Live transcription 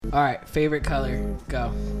All right, favorite color, go.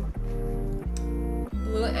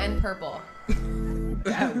 Blue and purple.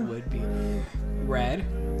 That would be red.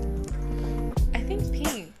 I think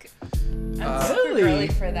pink. I'm Really? super girly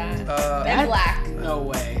for that. And black. No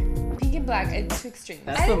way. Pink and black. It's too extreme.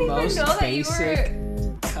 That's I the didn't most even know that basic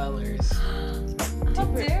you colors. were. How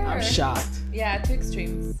dare. I'm shocked. Yeah, two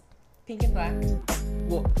extremes. Pink and black.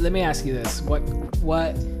 Well, let me ask you this: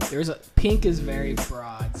 pink is very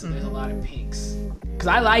broad, so there's a lot of pinks. Cause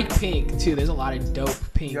I like pink too. There's a lot of dope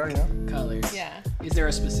pink colors. Yeah. Is there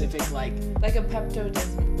a specific like a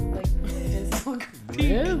Pepto-Bismol, Bismol pink.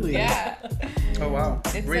 Really? Yeah. Oh wow.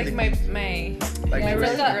 It's really? like my Like yeah,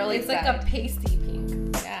 really? girly It's like side. a pasty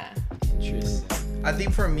pink. Yeah. Interesting? I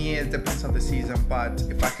think for me it depends on the season, but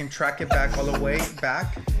if I can track it back all the way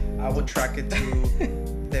back, I would track it to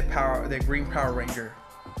the green Power Ranger.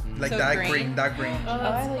 Like So that green? green. Oh,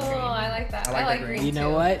 I like green. I like that. I like that green. You know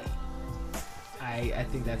too. what? I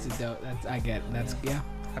think that's a dope. Yeah.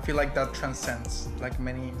 I feel like that transcends like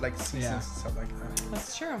many like seasons Yeah. and stuff like that.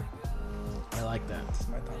 That's true. I like that. That's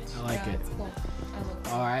my thoughts. I like Yeah, it. it's cool. I love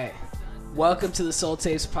that. All right. Welcome to the Soul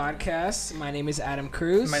Tapes podcast. My name is Adam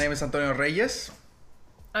Cruz. My name is Antonio Reyes.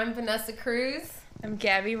 I'm Vanessa Cruz. I'm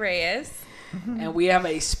Gabby Reyes. And we have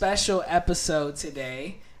a special episode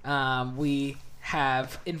today. We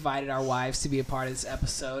have invited our wives to be a part of this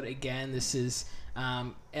episode. Again, this is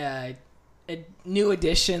a new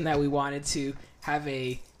addition that we wanted to have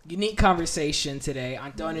a unique conversation today.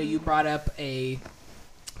 Antonio, you brought up a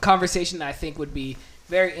conversation that I think would be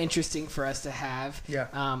very interesting for us to have. Yeah.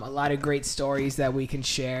 A lot of great stories that we can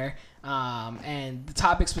share. And the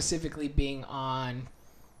topic specifically being on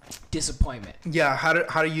disappointment. Yeah,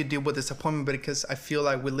 how do you deal with disappointment? Because I feel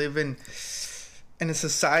like we live in a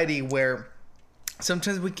society where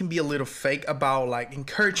sometimes we can be a little fake about like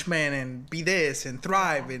encouragement and be this and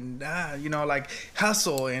thrive and like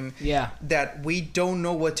hustle and that we don't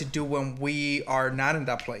know what to do when we are not in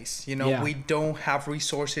that place. We don't have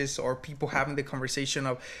resources or people having the conversation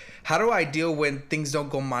of how do I deal when things don't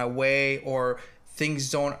go my way or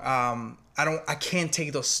things don't I can't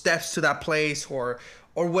take those steps to that place or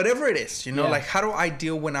whatever it is, like how do I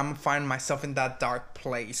deal when I'm finding myself in that dark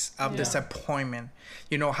place of disappointment?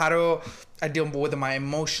 How do I deal with my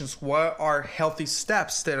emotions? What are healthy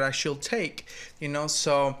steps that I should take?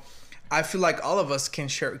 So I feel like all of us can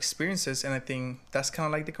share experiences, and I think that's kind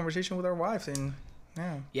of like the conversation with our wives. And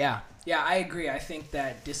yeah, I agree. I think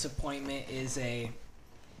that disappointment is a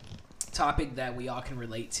topic that we all can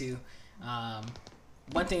relate to.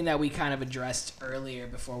 One thing that we kind of addressed earlier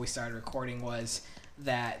before we started recording was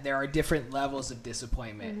that there are different levels of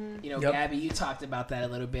disappointment. Mm-hmm. Gabby, you talked about that a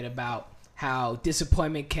little bit about how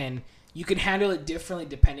disappointment you can handle it differently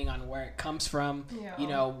depending on where it comes from.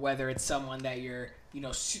 Yeah. Whether it's someone that you're,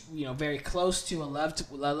 very close to, a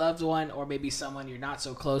loved one, or maybe someone you're not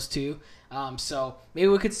so close to. So maybe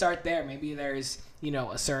we could start there. Maybe there's,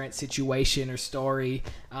 a certain situation or story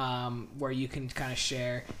where you can kind of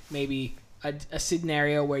share maybe a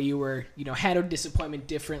scenario where you were, handled disappointment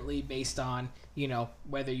differently based on,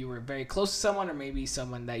 whether you were very close to someone or maybe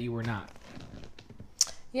someone that you were not.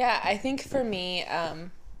 Yeah, I think for me,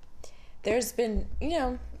 there's been,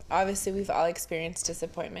 obviously we've all experienced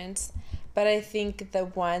disappointments, but I think the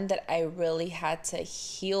one that I really had to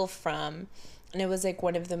heal from, and it was like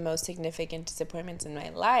one of the most significant disappointments in my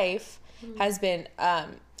life, has been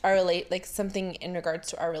something in regards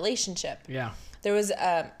to our relationship. Yeah. There was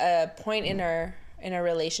a point in our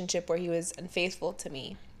relationship where he was unfaithful to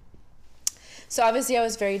me. So obviously I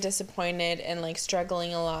was very disappointed and like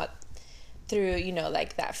struggling a lot through,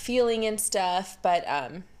 like that feeling and stuff. But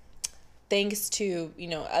thanks to,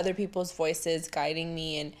 other people's voices guiding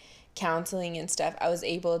me and counseling and stuff, I was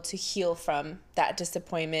able to heal from that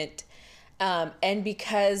disappointment. And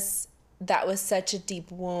because that was such a deep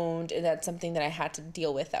wound and that's something that I had to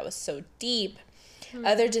deal with that was so deep,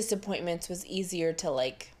 other disappointments was easier to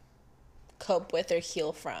like cope with or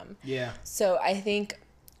heal from. Yeah. So I think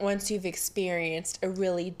once you've experienced a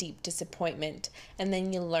really deep disappointment and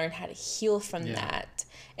then you learn how to heal from that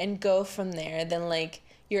and go from there, then like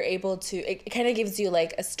you're able to, it kind of gives you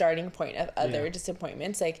like a starting point of other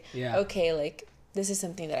disappointments. Like, okay, like this is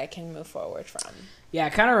something that I can move forward from. Yeah,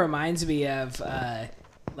 it kind of reminds me of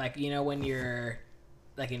when you're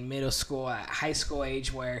like in middle school, high school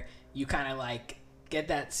age, where you kind of like get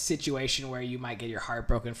that situation where you might get your heart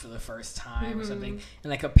broken for the first time or something, and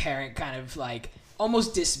like a parent kind of like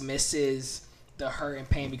almost dismisses the hurt and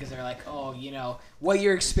pain because they're like, oh, what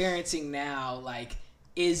you're experiencing now like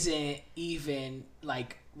isn't even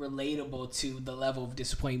like relatable to the level of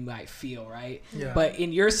disappointment you might feel, right? Yeah. But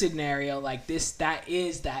in your scenario, like that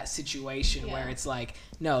is that situation where it's like,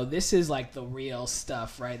 no, this is like the real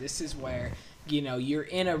stuff, right? This is where, you know, you're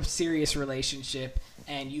in a serious relationship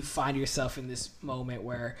and you find yourself in this moment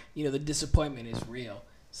where, you know, the disappointment is real.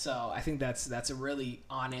 So I think that's a really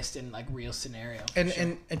honest and like real scenario.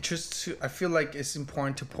 And just to, I feel like it's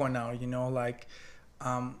important to point out, you know, like,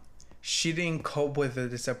 she didn't cope with the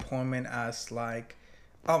disappointment as like,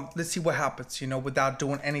 let's see what happens, you know, without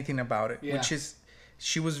doing anything about it. Yeah. Which is,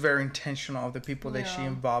 she was very intentional of the people that she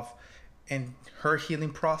involved in her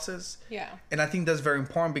healing process. Yeah. And I think that's very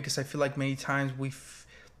important because I feel like many times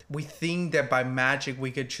we think that by magic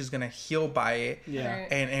we could just gonna heal by it, Yeah.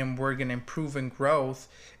 Right. and we're gonna improve and growth,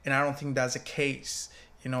 and I don't think that's the case.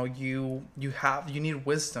 You know, you need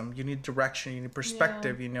wisdom, you need direction, you need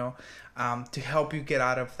perspective, you know, to help you get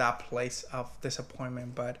out of that place of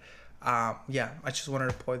disappointment. But I just wanted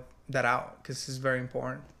to point that out because this is very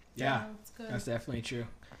important. Yeah, That's good. that's definitely true.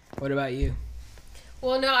 What about you?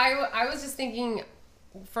 Well, no, I was just thinking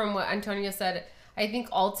from what Antonio said, I think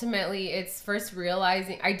ultimately it's first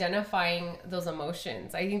identifying those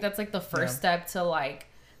emotions. I think that's like the first step to like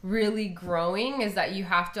really growing, is that you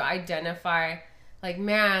have to identify like,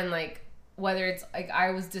 man, like whether it's like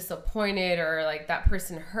I was disappointed or like that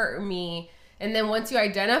person hurt me. And then once you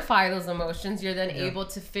identify those emotions, you're then able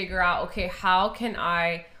to figure out, okay, how can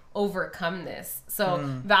I overcome this?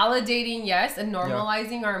 So validating, yes, and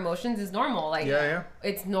normalizing our emotions is normal. Like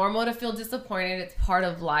it's normal to feel disappointed. It's part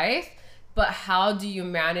of life. But how do you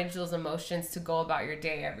manage those emotions to go about your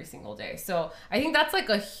day every single day? So I think that's like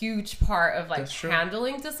a huge part of like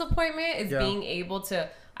handling disappointment, is being able to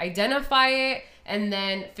identify it and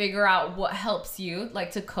then figure out what helps you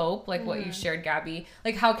like to cope, like what you shared, Gabby.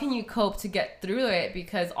 Like how can you cope to get through it?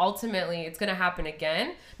 Because ultimately it's going to happen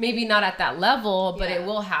again. Maybe not at that level, but it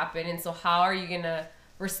will happen. And so how are you going to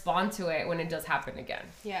respond to it when it does happen again?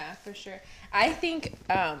 Yeah, for sure. I think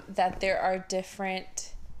that there are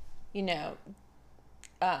different, you know,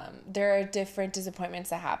 there are different disappointments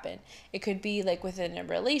that happen. It could be like within a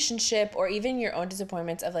relationship, or even your own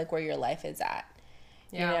disappointments of like where your life is at,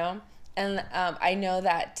 you know? And I know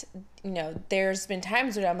that, you know, there's been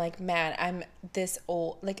times where I'm like, man, I'm this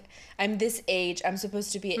old, like I'm this age, I'm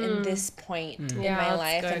supposed to be in this point in my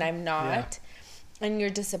life, and I'm not. And you're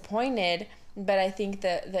disappointed. But I think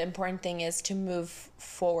the important thing is to move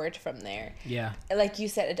forward from there. Yeah. Like you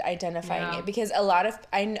said, identifying it. Because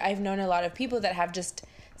I've known a lot of people that have just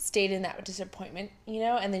stayed in that disappointment, you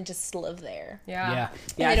know, and then just live there. And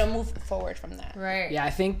they don't move forward from that. Right. Yeah, I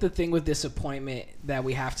think the thing with disappointment that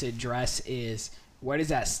we have to address is, where does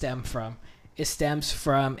that stem from? It stems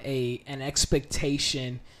from an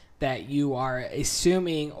expectation that you are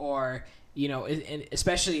assuming, or, you know,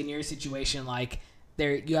 especially in your situation, like,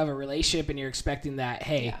 you have a relationship and you're expecting that,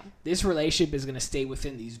 hey, this relationship is going to stay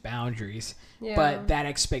within these boundaries. But that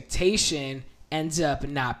expectation ends up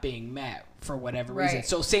not being met for whatever reason.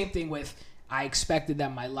 So same thing with, I expected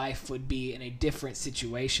that my life would be in a different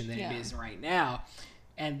situation than it is right now.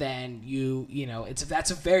 And then you know, that's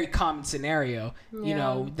a very common scenario, you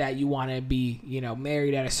know, that you want to be, you know,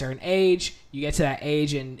 married at a certain age. You get to that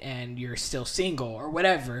age and you're still single or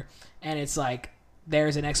whatever. And it's like,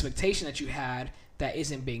 there's an expectation that you had that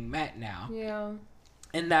isn't being met now. Yeah.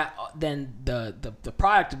 And that then the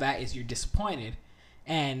product of that is you're disappointed.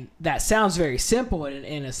 And that sounds very simple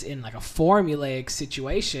in like a formulaic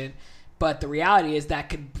situation, but the reality is that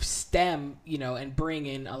could stem, you know, and bring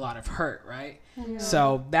in a lot of hurt, right? Yeah.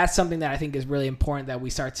 So that's something that I think is really important, that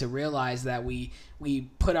we start to realize that we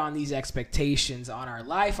put on these expectations on our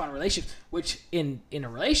life, on relationships, which in a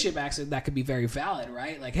relationship actually that could be very valid,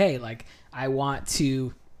 right? Like, hey, like I want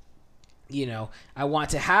to, you know, I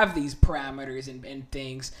want to have these parameters and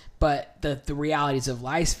things, but the realities of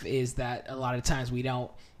life is that a lot of times we don't.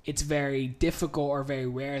 It's very difficult or very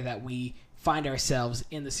rare that we find ourselves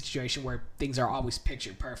in the situation where things are always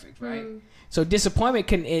picture perfect, right? So disappointment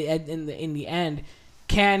can, in the end,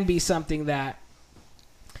 can be something that,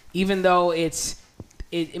 even though it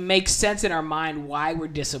makes sense in our mind why we're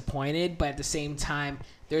disappointed, but at the same time,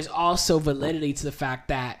 there's also validity to the fact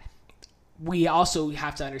that we also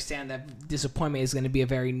have to understand that disappointment is going to be a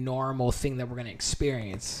very normal thing that we're going to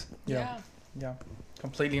experience. Yeah,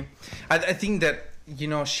 completely. I think that, you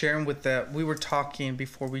know, sharing with we were talking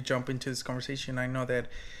before we jump into this conversation. I know that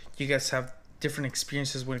you guys have different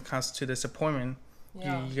experiences when it comes to disappointment.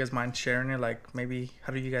 You guys mind sharing it? Like, maybe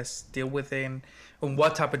how do you guys deal with it, and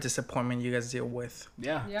what type of disappointment you guys deal with?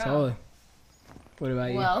 Yeah. Totally. What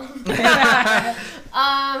about you? Well,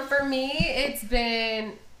 for me, it's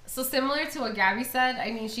been so similar to what Gabby said.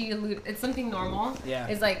 I mean, it's something normal. Yeah.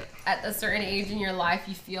 It's like at a certain age in your life,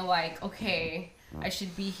 you feel like, okay, I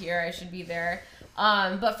should be here, I should be there.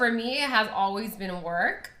 But for me, it has always been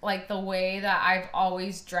work. Like the way that I've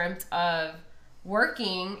always dreamt of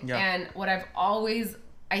working and what I've always,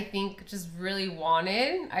 I think, just really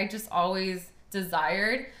wanted, I just always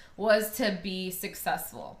desired was to be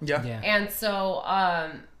successful. Yeah. And so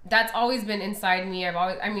that's always been inside me.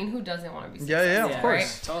 Who doesn't want to be successful? Yeah, of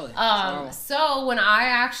course. Right? Totally. So when I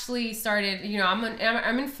actually started,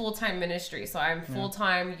 I'm in full-time ministry. So I'm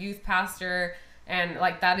full-time youth pastor, and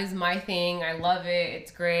like that is my thing. I love it.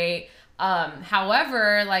 It's great.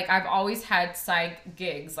 However, like I've always had side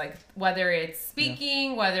gigs, like whether it's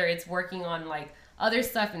speaking, whether it's working on like other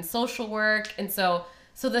stuff in social work. And so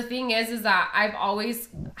the thing is that I've always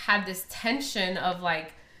had this tension of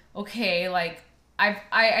like, okay, like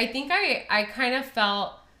I think I kind of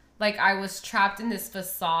felt like I was trapped in this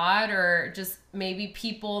facade, or just maybe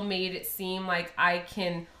people made it seem like I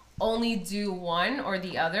can only do one or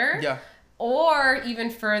the other. Yeah. Or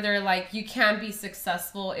even further, like you can't be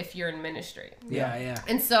successful if you're in ministry. Yeah.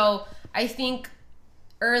 And so I think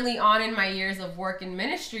early on in my years of work in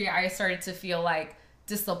ministry, I started to feel like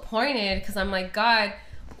disappointed, because I'm like, God,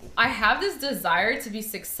 I have this desire to be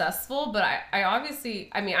successful, but I obviously,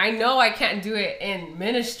 I know I can't do it in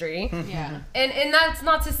ministry. Yeah. And that's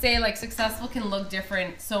not to say like successful can look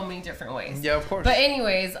different so many different ways. Yeah, of course. But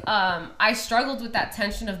anyways, I struggled with that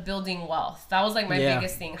tension of building wealth. That was like my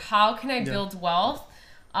biggest thing. How can I build wealth?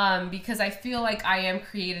 Because I feel like I am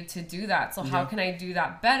created to do that. So how can I do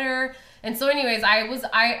that better? And so anyways,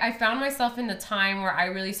 I found myself in a time where I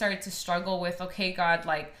really started to struggle with, okay, God,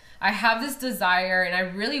 like I have this desire and I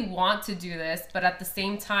really want to do this, but at the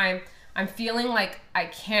same time, I'm feeling like I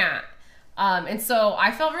can't. And so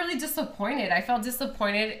I felt really disappointed.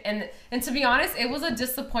 And to be honest, it was a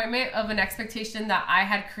disappointment of an expectation that I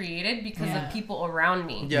had created because of people around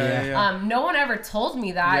me. No one ever told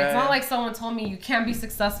me that. It's not like someone told me you can't be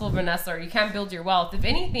successful, Vanessa, or you can't build your wealth. If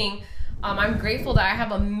anything, I'm grateful that I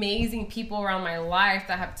have amazing people around my life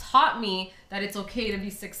that have taught me that it's okay to be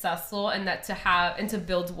successful and that to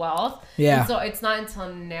build wealth. Yeah. And so it's not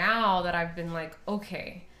until now that I've been like,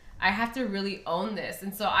 okay, I have to really own this.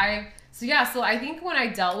 And so I think when I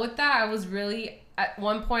dealt with that, I was really, at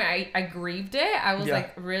one point I grieved it. I was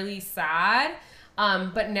like really sad.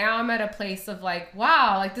 But now I'm at a place of like,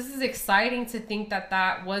 wow, like this is exciting to think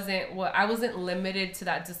that wasn't what I wasn't limited to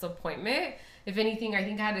that disappointment. If anything, I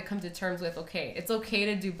think I had to come to terms with, okay, it's okay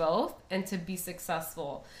to do both and to be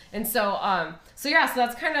successful. And so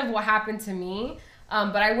that's kind of what happened to me.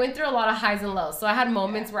 But I went through a lot of highs and lows. So I had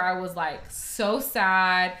moments where I was like so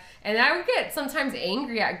sad, and I would get sometimes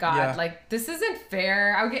angry at God. Yeah. Like, this isn't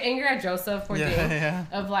fair. I would get angry at Joseph for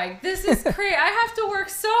of like, this is crazy. I have to work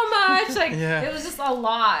so much. Like, it was just a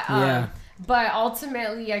lot. But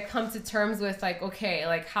ultimately, I come to terms with like, okay,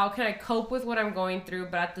 like how can I cope with what I'm going through,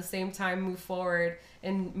 but at the same time move forward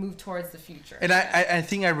and move towards the future. And I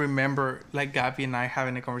think I remember like Gabby and I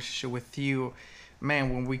having a conversation with you,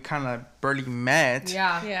 man, when we kind of barely met.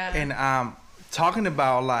 Yeah. And talking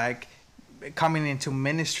about like coming into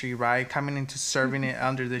ministry, right? Coming into serving it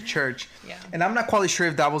under the church. Yeah. And I'm not quite sure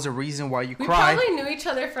if that was a reason why you We cried. probably knew each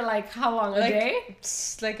other for like how long? A day?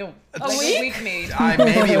 Like a week? week maybe.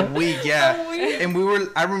 Maybe a week, yeah. A week? And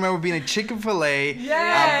I remember being at Chick-fil-A,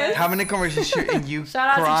 Yes. having a conversation, and you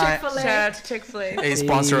Shout out cried. to Chick-fil-A. Shout out to Chick-fil-A. Hey,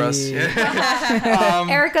 sponsor us.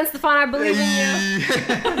 Erica and Stefan, I believe in you.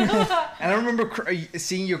 And I remember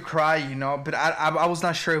seeing you cry, you know, but I was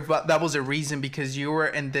not sure if that was a reason, because you were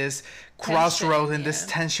in this crossroads, and this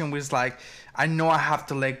tension was like, I know I have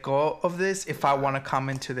to let go of this if I want to come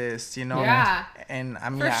into this, you know? Yeah. And I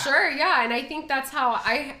mean, For sure, yeah. And I think that's how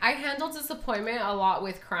I handle disappointment a lot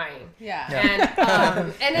with crying. Yeah.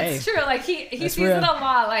 And it's true. Like he sees it a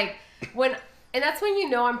lot. Like and that's when you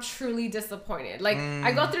know I'm truly disappointed. Like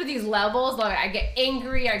I go through these levels. Like I get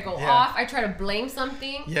angry. I go off. I try to blame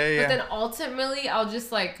something. But then ultimately I'll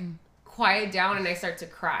just like quiet down and I start to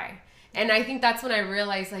cry. And I think that's when I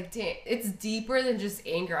realized, like, dang, it's deeper than just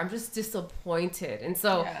anger. I'm just disappointed. And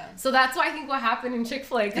so that's why I think what happened in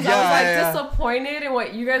Chick-fil-A. Because I was, like, disappointed in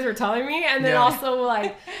what you guys were telling me. And then also,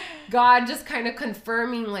 like, God just kind of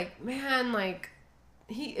confirming, like, man, like,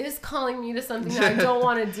 he is calling me to something that I don't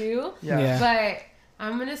want to do. But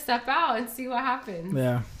I'm going to step out and see what happens.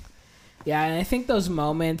 Yeah, and I think those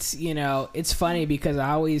moments, you know, it's funny because I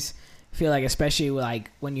always feel like, especially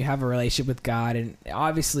like when you have a relationship with God, and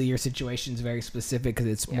obviously your situation is very specific because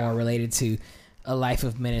it's more related to a life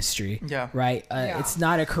of ministry, right? It's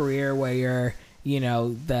not a career where you're, you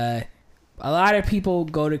know, the a lot of people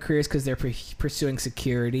go to careers because they're pursuing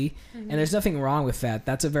security, and there's nothing wrong with that.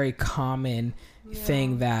 That's a very common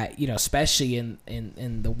thing that, you know, especially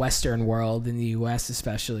in the Western world, in the U.S.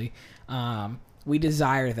 especially, we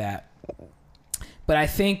desire that. But I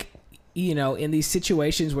think, you know, in these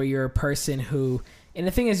situations where you're a person who, and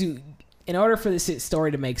the thing is, in order for this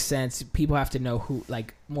story to make sense, people have to know who,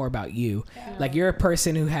 like, more about you. Yeah. Like, you're a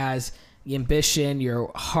person who has ambition,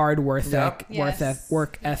 you're hard work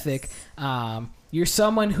ethic. You're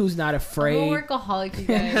someone who's not afraid. I'm a workaholic, you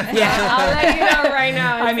guys. I'll let you know right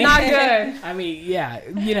now. It's not good. I mean, yeah,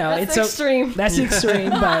 you know, that's extreme. That's extreme,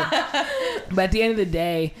 but at the end of the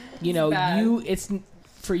day, you know, it's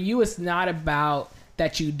not about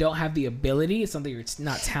that you don't have the ability. It's something you're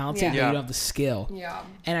not talented, but you don't have the skill. Yeah.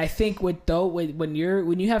 And I think when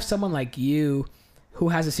you have someone like you who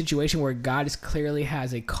has a situation where God clearly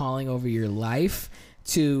has a calling over your life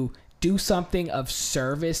to do something of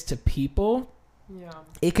service to people,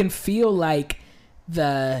 it can feel like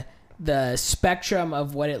the spectrum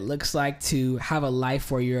of what it looks like to have a life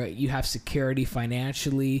where you have security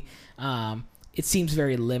financially, it seems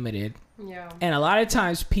very limited. Yeah. And a lot of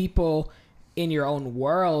times people in your own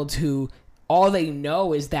world who all they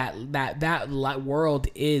know is that world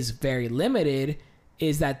is very limited,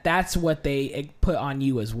 is that's what they put on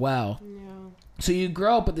you as well. Yeah. So you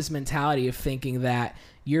grow up with this mentality of thinking that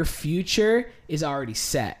your future is already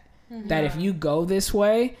set. Mm-hmm. That if you go this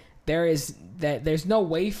way, there's no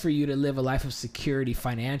way for you to live a life of security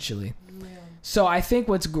financially. Yeah. So I think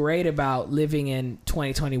what's great about living in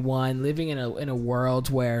 2021, living in a world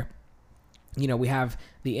where, you know, we have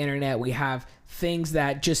the internet, we have things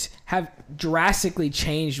that just have drastically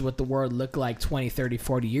changed what the world looked like 20, 30,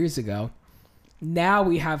 40 years ago. Now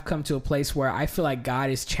we have come to a place where I feel like God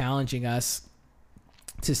is challenging us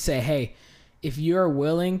to say, hey, if you're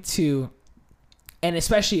willing to, and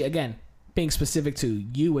especially, again, being specific to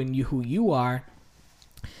you and who you are,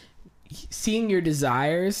 seeing your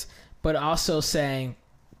desires, but also saying,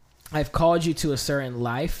 I've called you to a certain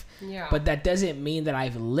life, but that doesn't mean that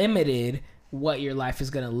I've limited what your life is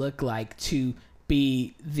going to look like to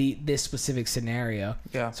be this specific scenario.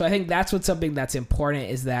 Yeah. So I think that's something that's important,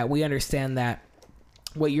 is that we understand that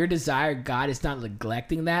what your desire, God is not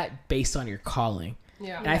neglecting that based on your calling.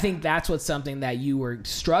 Yeah. And I think that's something that you were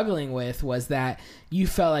struggling with, was that you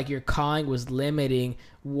felt like your calling was limiting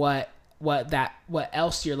what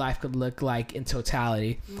else your life could look like in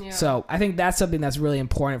totality. Yeah. So I think that's something that's really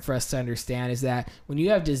important for us to understand, is that when you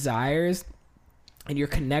have desires and you're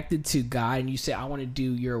connected to God and you say, I want to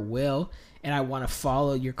do your will and I want to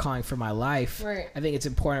follow your calling for my life, right, I think it's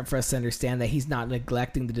important for us to understand that he's not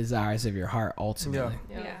neglecting the desires of your heart ultimately.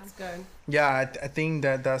 Yeah, that's good. Yeah, I think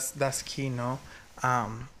that's key, no?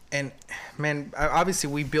 And man,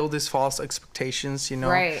 obviously we build these false expectations, you know,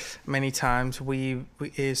 right, many times. We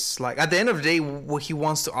is like, at the end of the day, what he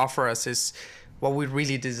wants to offer us is what we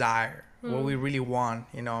really desire, what we really want,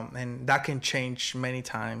 you know, and that can change many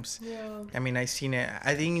times. Yeah. I mean, I've seen it.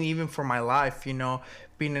 I think even for my life, you know,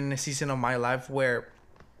 being in a season of my life where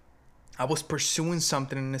I was pursuing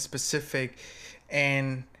something in a specific,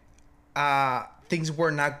 and things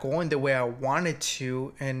were not going the way I wanted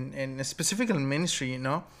to, and specifically in ministry, you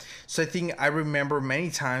know. So I think I remember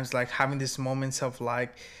many times like having these moments of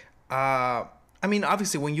like, I mean,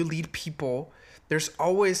 obviously when you lead people, there's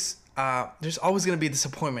always gonna be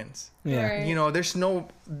disappointments. Yeah. Right. You know, there's no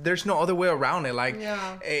other way around it. Like,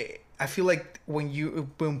 yeah. I feel like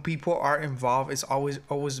when people are involved, it's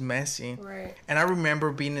always messy. Right. And I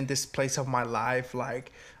remember being in this place of my life,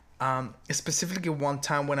 like, specifically one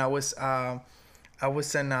time when I was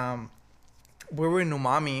in we were in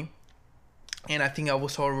Umami, and I think I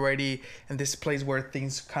was already in this place where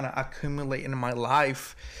things kind of accumulate in my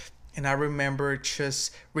life. And I remember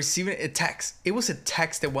just receiving a text. It was a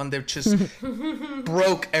text, that one that just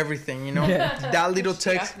broke everything, you know? Yeah. That little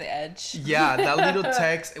text. Off the edge. Yeah, that little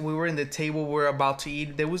text. We were in the table, we were about to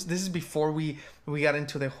eat. This is before we got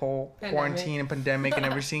into the whole quarantine and pandemic and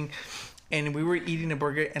everything. And we were eating a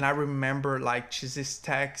burger, and I remember like just this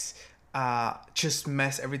text just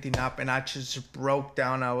messed everything up, and I just broke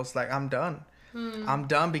down. I was like, I'm done. I'm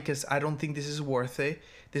done, because I don't think this is worth it.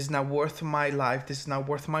 This is not worth my life. This is not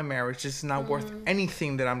worth my marriage. This is not worth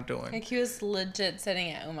anything that I'm doing. Like, he was legit sitting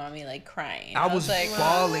at Umami, like, crying. I was like,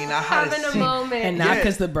 bawling. I had having a moment. And not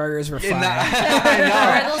because the burgers were fire. I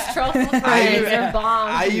know. Or those truffle fries and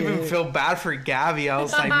bombs. I even feel bad for Gabby. I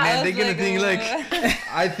was like, man, they're going to think, like,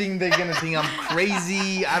 I think they're going to think I'm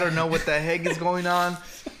crazy. I don't know what the heck is going on.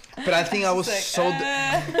 But I think I was Like, so.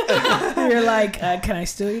 You're like, can I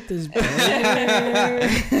still eat this burger?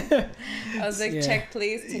 I was like, Yeah. check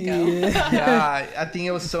please to go. Yeah, I think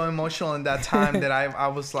it was so emotional in that time that I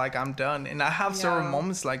was like, I'm done. And I have several Yeah.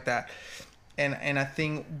 moments like that. And I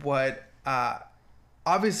think what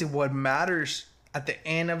obviously what matters at the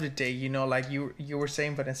end of the day, you know, like you were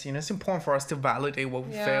saying, Vanessa, you know, it's important for us to validate what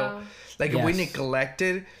we Yeah. fail. Like if we Yes. neglect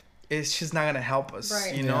it, it's just not gonna help us,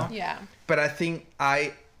 Right. you know. Yeah. But I think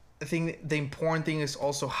the important thing is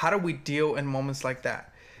also how do we deal in moments like that?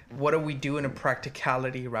 What do we do in a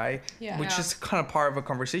practicality, right? Yeah. Which Yeah. is kind of part of a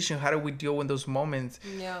conversation. How do we deal with those moments?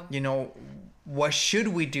 Yeah. You know, what should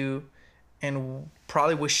we do, and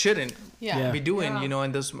probably we shouldn't Yeah. be doing. Yeah. You know,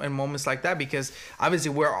 in moments like that, because obviously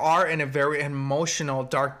we are in a very emotional,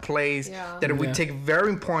 dark place. Yeah. That if we Yeah. take very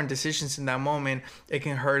important decisions in that moment, it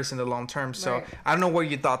can hurt us in the long term. So Right. I don't know what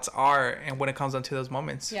your thoughts are, and when it comes down to those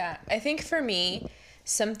moments. Yeah, I think for me,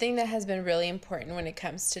 something that has been really important when it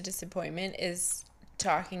comes to disappointment is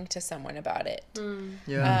talking to someone about it.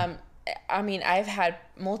 Yeah. I mean, I've had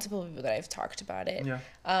multiple people that I've talked about it. Yeah.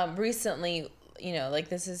 Recently, you know, like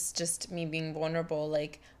this is just me being vulnerable.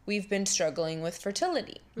 Like we've been struggling with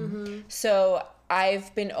fertility. So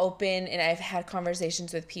I've been open and I've had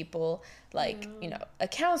conversations with people like, you know, a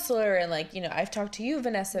counselor and like, you know, I've talked to you,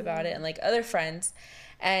 Vanessa, about it and like other friends.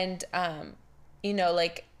 And, you know,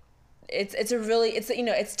 like it's you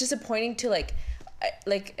know, it's disappointing to like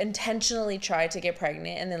intentionally try to get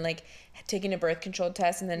pregnant and then like taking a birth control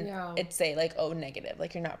test and then Yeah. it say like, oh, negative,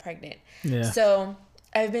 like you're not pregnant. Yeah. So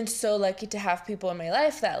I've been so lucky to have people in my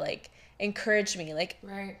life that like encourage me. Like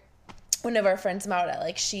Right. one of our friends, Maura,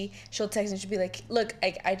 like she'll text and she'll be like, look,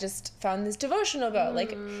 I just found this devotional about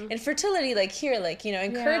like infertility, like here, like, you know,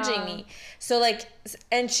 encouraging Yeah. me. So like,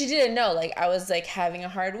 and she didn't know, like I was like having a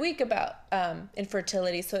hard week about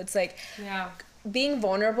infertility. So it's like Yeah. being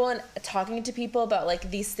vulnerable and talking to people about like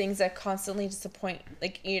these things that constantly disappoint,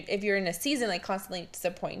 like if you're in a season like constantly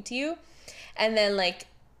disappoint you, and then like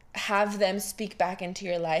have them speak back into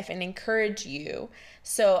your life and encourage you.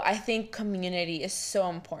 So I think community is so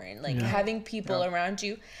important, like Yeah. having people around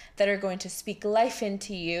you that are going to speak life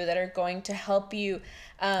into you, that are going to help you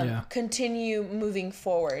Yeah. continue moving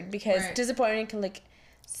forward, because Right. disappointment can look,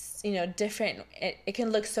 you know, different. It can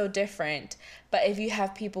look so different, but if you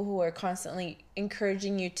have people who are constantly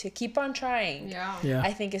encouraging you to keep on trying, Yeah. Yeah.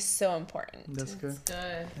 I think is so important. That's good. It's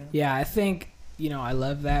good. Yeah, I think, you know, I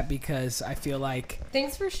love that because I feel like,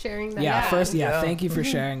 Thanks for sharing that. yeah, first, Yeah. thank you for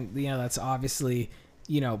sharing. You know, that's obviously,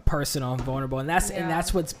 you know, personal and vulnerable, and Yeah.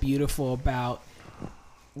 that's what's beautiful about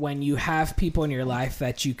when you have people in your life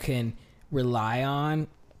that you can rely on,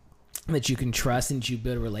 that you can trust, and that you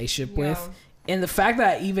build a relationship Yeah. with. And the fact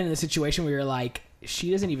that even in the situation where you're like, she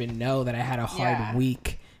doesn't even know that I had a hard Yeah.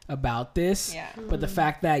 week about this, Yeah. but the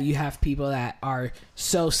fact that you have people that are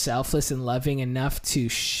so selfless and loving enough to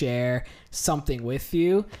share something with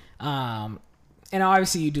you, and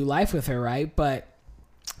obviously you do life with her, right? But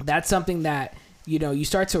that's something that, you know, you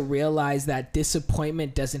start to realize that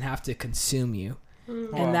disappointment doesn't have to consume you.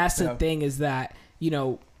 And that's the thing, is that, you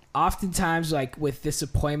know, oftentimes like with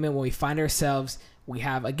disappointment, when we find ourselves, we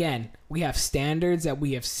have standards that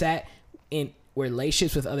we have set in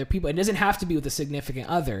relationships with other people. It doesn't have to be with a significant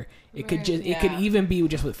other. It could Right. just, it could Yeah. even be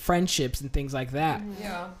just with friendships and things like that.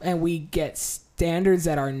 Yeah. And we get standards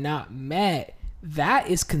that are not met. That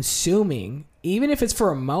is consuming, even if it's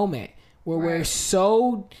for a moment, where we're Right.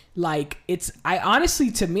 so like, I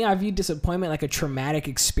honestly, to me, I view disappointment like a traumatic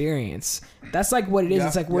experience. That's like what it is. Yeah,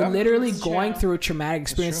 It's like we're yeah. literally That's going true. through a traumatic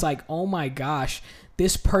experience. true. Like, oh my gosh,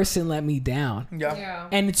 this person let me down. Yeah. Yeah.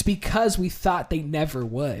 And it's because we thought they never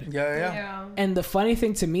would. Yeah. Yeah. And the funny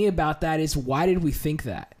thing to me about that is, why did we think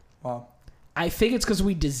that? Wow. I think it's because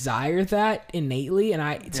we desire that innately.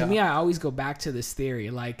 And to Yeah. me, I always go back to this theory.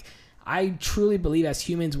 Like, I truly believe as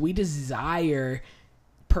humans, we desire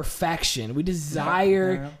perfection. We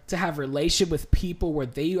desire Yeah. to have a relationship with people where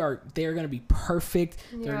they're going to be perfect.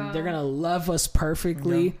 Yeah. They're going to love us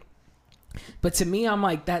perfectly. But to me, I'm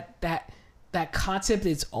like, that concept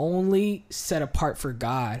is only set apart for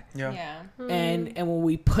God. Yeah. Yeah. And when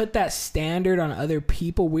we put that standard on other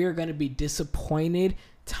people, we're going to be disappointed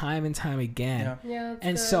time and time again. Yeah. Yeah. that's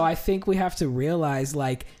And good. so I think we have to realize,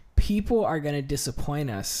 like, people are going to disappoint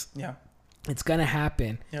us. Yeah. It's going to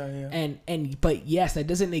happen. Yeah. But yes, that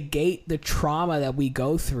doesn't negate the trauma that we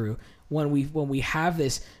go through when we have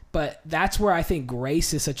this. But that's where I think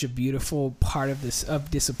grace is such a beautiful part of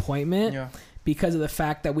disappointment. Yeah. Because of the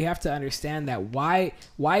fact that we have to understand that why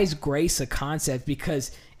is grace a concept?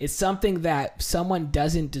 Because it's something that someone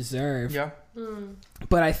doesn't deserve. Yeah.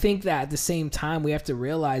 But I think that at the same time, we have to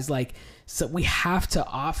realize, like, so we have to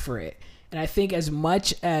offer it. And I think as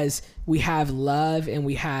much as we have love and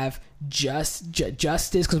we have justice,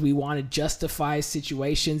 because we want to justify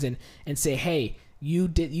situations and say, hey, you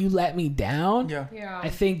let me down. Yeah. I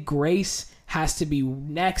think grace has to be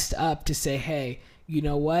next up to say, hey, you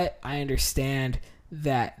know what? I understand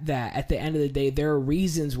that at the end of the day, there are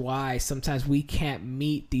reasons why sometimes we can't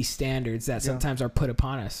meet these standards that sometimes are put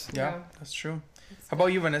upon us. Yeah, that's true. How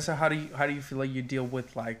about you, Vanessa? How do you feel like you deal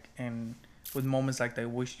with with moments like that?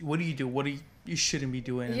 What do you do? What do you shouldn't be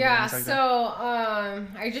doing? Yeah, like so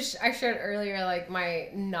I shared earlier, like, my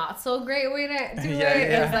not so great way to do Yeah, it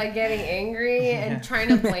yeah. is like getting angry and trying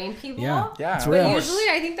to blame people. Yeah, it's But real. usually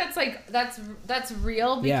I think that's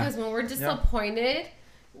real, because when we're disappointed,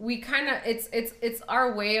 we kind of it's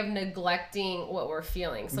our way of neglecting what we're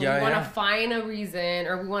feeling. So we want to find a reason,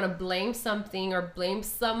 or we want to blame something or blame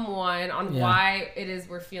someone on why it is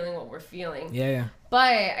we're feeling what we're feeling. Yeah.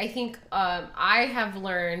 But I think I have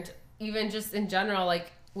learned, even just in general,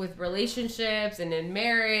 like with relationships and in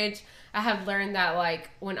marriage, I have learned that, like,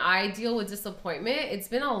 when I deal with disappointment, it's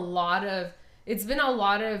been a lot of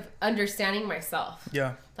understanding myself.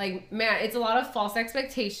 Yeah. Like, man, it's a lot of false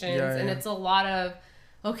expectations, and it's a lot of,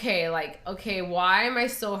 okay, why am I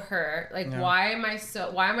so hurt? Like, why am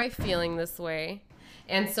I feeling this way?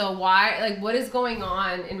 And so what is going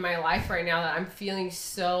on in my life right now that I'm feeling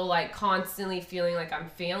so, like, constantly feeling like I'm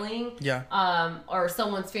failing? Yeah. Or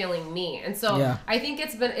someone's failing me. And so I think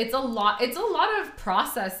it's a lot of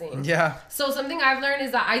processing. Yeah. So something I've learned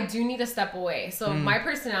is that I do need to step away. So my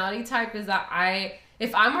personality type is that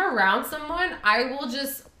if I'm around someone,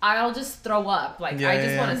 I'll just throw up. Like, I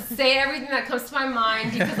just want to say everything that comes to my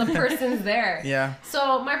mind because the person's there. Yeah.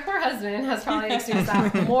 So my poor husband has probably experienced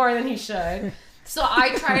that more than he should. So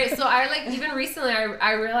I tried. So I, like, even recently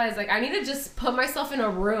I realized, like, I need to just put myself in a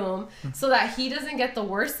room so that he doesn't get the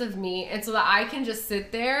worst of me, and so that I can just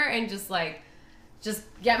sit there and just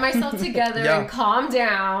get myself together and calm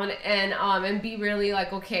down and be really,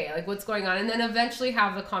 like, okay, like, what's going on, and then eventually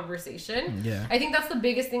have the conversation. Yeah. I think that's the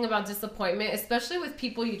biggest thing about disappointment, especially with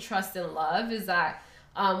people you trust and love, is that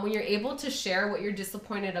when you're able to share what you're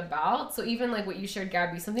disappointed about. So even like what you shared,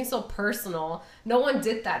 Gabby, something so personal, no one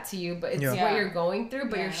did that to you, but it's what you're going through,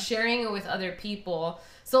 but you're sharing it with other people.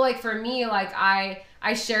 So, like, for me, like, I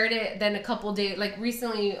shared it, then a couple days, like,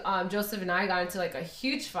 recently, Joseph and I got into, like, a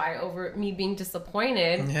huge fight over me being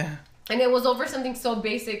disappointed. Yeah. And it was over something so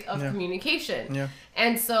basic of communication. Yeah.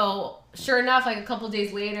 And so, sure enough, like, a couple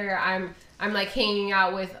days later, I'm like hanging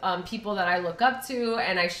out with people that I look up to,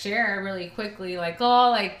 and I share really quickly, like, oh,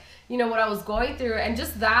 like, you know, what I was going through, and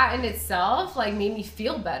just that in itself, like, made me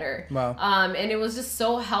feel better. Wow. And it was just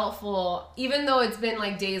so helpful, even though it's been,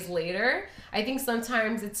 like, days later. I think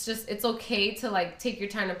sometimes it's okay to, like, take your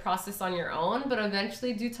time to process on your own, but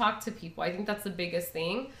eventually do talk to people. I think that's the biggest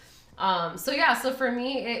thing. So for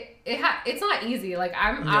me, it's not easy. Like,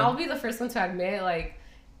 I'll be the first one to admit, like,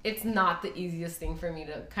 it's not the easiest thing for me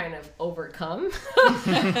to kind of overcome,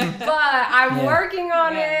 but I'm working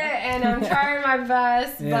on it, and I'm trying my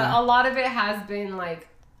best. But a lot of it has been, like,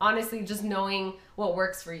 honestly, just knowing what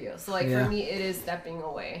works for you. So, like, for me, it is stepping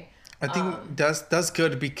away. I think that's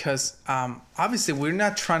good, because obviously we're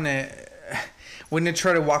not trying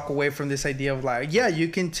to walk away from this idea of, like, you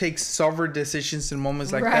can take sovereign decisions in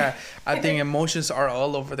moments like that. I think emotions are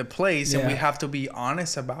all over the place, and we have to be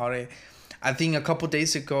honest about it. I think a couple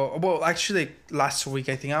days ago, well, actually last week,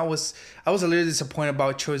 I think I was a little disappointed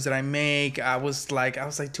about a choice that I make. I was like,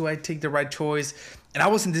 do I take the right choice? And I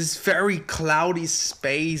was in this very cloudy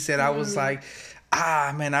space that I was like,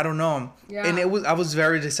 man, I don't know. Yeah. And I was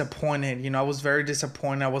very disappointed. You know, I was very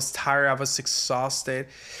disappointed. I was tired. I was exhausted.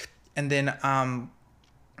 And then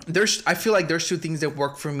I feel like there's two things that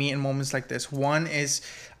work for me in moments like this. One is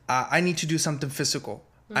I need to do something physical.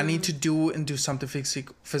 I need to do something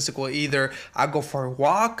physical. Either I go for a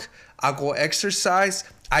walk, I go exercise.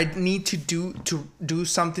 I need to do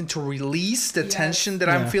something to release the tension that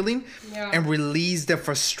I'm feeling, and release the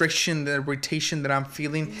frustration, the irritation that I'm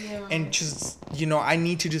feeling, and just, you know, I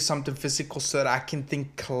need to do something physical so that I can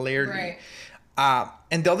think clearly. Right.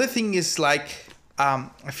 And the other thing is, like,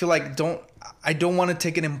 I feel like I don't want to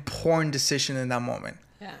take an important decision in that moment.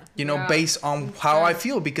 Yeah. You know, based on how I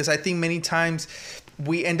feel, because I think many times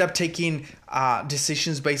we end up taking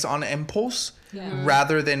decisions based on impulse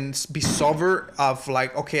rather than be sober of,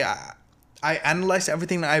 like, okay, I analyze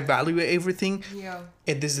everything, I evaluate everything. Yeah.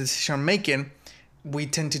 And this decision I'm making, we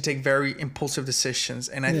tend to take very impulsive decisions.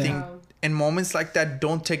 And I think in moments like that,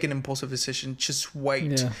 don't take an impulsive decision. Just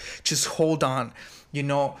wait. Yeah. Just hold on. You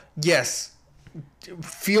know, yes,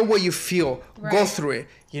 feel what you feel, go Right. through it,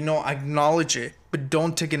 acknowledge it, but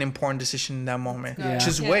don't take an important decision in that moment. Yeah.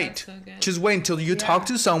 Just Yeah, wait. that's so good. Just wait until you talk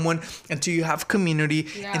to someone, until you have community,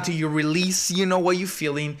 Yeah. until you release, what you're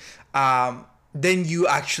feeling. Then you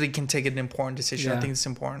actually can take an important decision. Yeah. I think it's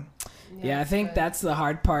important. Yeah, I think good. that's the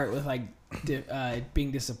hard part with like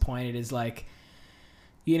being disappointed is like,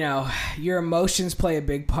 your emotions play a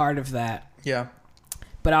big part of that. Yeah.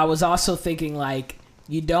 But I was also thinking like,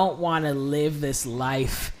 you don't want to live this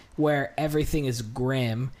life where everything is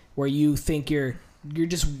grim, where you think you're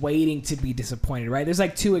just waiting to be disappointed, right? There's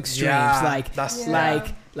like two extremes. Yeah, like that's-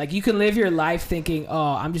 like you can live your life thinking,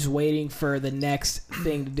 oh, I'm just waiting for the next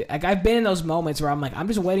thing to do. Like I've been in those moments where I'm like, I'm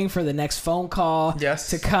just waiting for the next phone call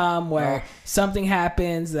Yes. to come where Oh. something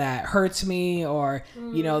happens that hurts me, or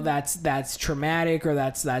that's traumatic, or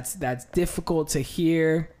that's difficult to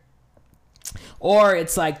hear. Or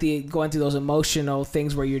it's like going through those emotional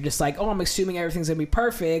things where you're just like, oh, I'm assuming everything's gonna be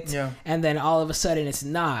perfect, Yeah. and then all of a sudden it's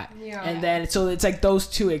not. Yeah. And then so it's like those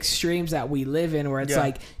two extremes that we live in, where it's Yeah.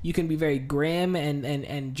 like you can be very grim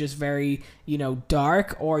and just very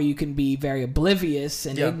dark, or you can be very oblivious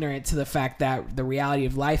and Yeah. ignorant to the fact that the reality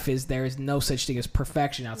of life is there is no such thing as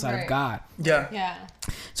perfection outside Right. of God. Yeah. Yeah.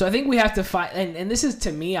 So I think we have to find, and this is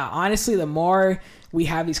to me, honestly, the more we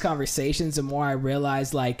have these conversations, the more I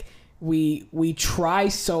realize like we try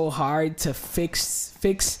so hard to fix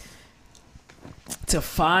to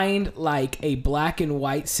find like a black and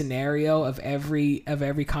white scenario of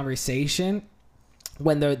every conversation,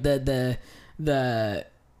 when the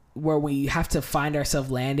where we have to find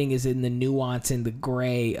ourselves landing is in the nuance and the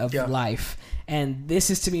gray of Yeah. life. And this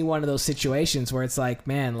is to me one of those situations where it's like,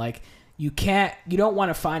 man, like you don't want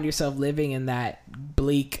to find yourself living in that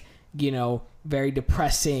bleak, very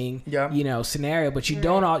depressing, Yeah. scenario, but you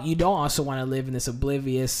don't also want to live in this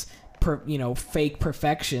oblivious, fake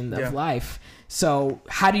perfection of Yeah. life. So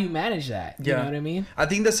how do you manage that? You know what I mean? I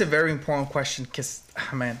think that's a very important question because,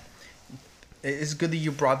 man, it's good that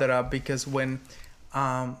you brought that up because when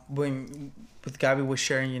with Gabby was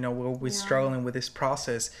sharing, we're struggling with this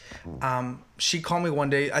process. She called me one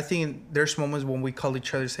day. I think there's moments when we call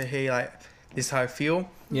each other and say, hey, like, this is how I feel.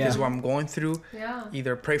 Yeah. This is what I'm going through. Yeah.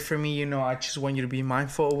 Either pray for me, I just want you to be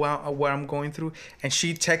mindful of what I'm going through. And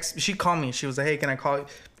she called me. She was like, hey, can I call you?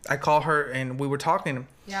 I called her and we were talking.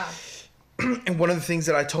 Yeah. And one of the things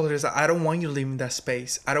that I told her is that I don't want you to live in that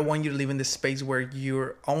space. I don't want you to live in this space where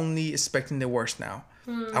you're only expecting the worst now.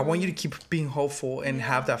 I want you to keep being hopeful and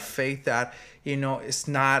have that faith that, it's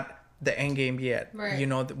not the end game yet. Right.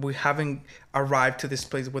 That we haven't arrived to this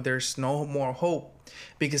place where there's no more hope.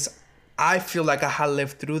 Because I feel like I had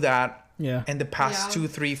lived through that in the past 2,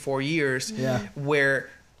 3, 4 years where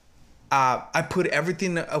I put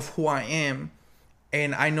everything of who I am,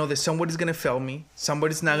 and I know that somebody's going to fail me.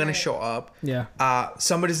 Somebody's not going to show up. Yeah.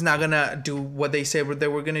 Somebody's not going to do what they say they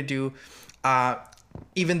were going to do,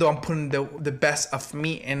 even though I'm putting the best of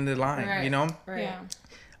me in the line, Right. Yeah.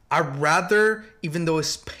 I'd rather, even though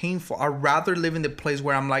it's painful, I'd rather live in the place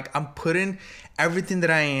where I'm like, I'm putting everything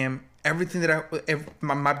that I am, everything that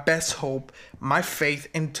my best hope, my faith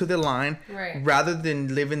into the line, rather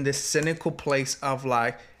than live in this cynical place of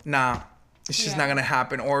like, nah, it's just not gonna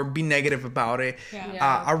happen, or be negative about it.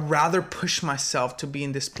 Yeah. I'd rather push myself to be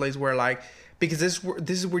in this place where like, because this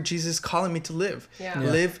is where Jesus is calling me to live.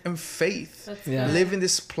 Live in faith. Live in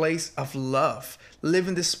this place of love. Live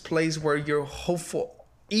in this place where you're hopeful,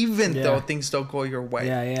 even though things don't go your way.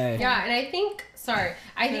 Yeah, and I think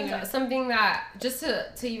something that just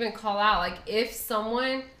to even call out, like if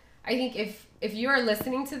you are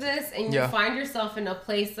listening to this and you find yourself in a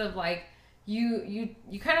place of like you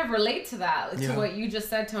kind of relate to that, to what you just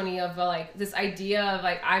said, Tony, of like this idea of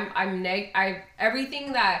like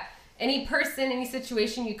everything that any person, any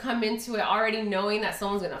situation you come into it already knowing that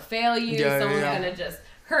someone's gonna fail you, someone's gonna just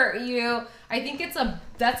hurt you. I think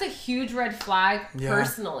that's a huge red flag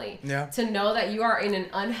personally. To know that you are in an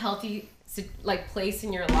unhealthy like place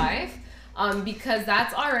in your life, because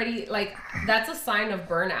that's already like that's a sign of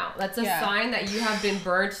burnout. That's a sign that you have been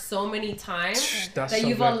burned so many times that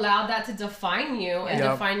you've allowed that to define you and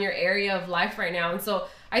define your area of life right now. And so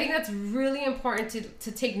I think that's really important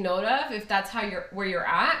to take note of if that's where you're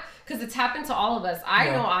at, because it's happened to all of us. I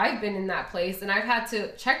know I've been in that place and I've had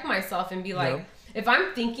to check myself and be like, if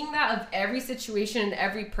I'm thinking that of every situation and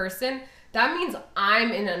every person, that means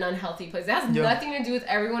I'm in an unhealthy place. It has nothing to do with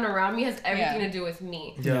everyone around me. It has everything to do with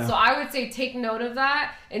me. Yeah. So I would say take note of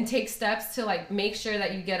that and take steps to like make sure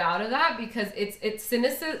that you get out of that, because it's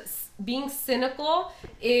cynicism. Being cynical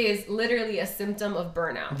is literally a symptom of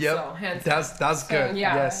burnout. Yep. So hands that's good.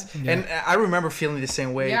 yeah. Yes. Yeah. And I remember feeling the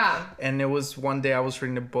same way. Yeah. And it was one day I was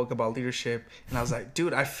reading a book about leadership, and I was like,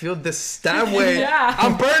 dude, I feel that way. Yeah.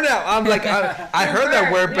 I'm burnout. I'm like, I heard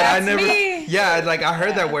that word, but Yeah, I it's never. me. Yeah, like I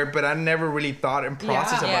heard that word, but I never really thought and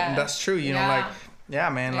processed about it. And that's true. You know, Yeah. like, yeah,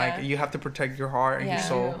 man, Yeah. like you have to protect your heart and your Yeah.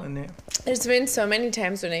 soul. And There's been so many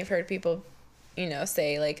times when I've heard people, you know,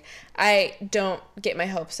 say like, I don't get my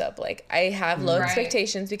hopes up. Like I have low Right.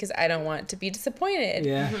 expectations because I don't want to be disappointed.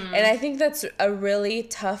 Yeah. And I think that's a really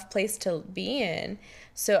tough place to be in.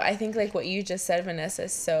 So I think like what you just said, Vanessa,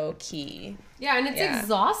 is so key. Yeah, and it's Yeah.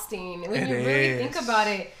 exhausting when It you really think is. about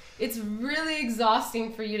it. It's really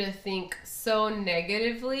exhausting for you to think so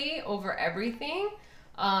negatively over everything.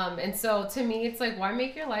 And so to me, it's like, why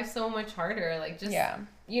make your life so much harder? Like just,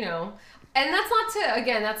 you know, and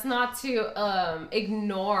that's not to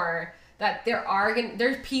ignore that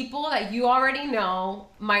there's people that you already know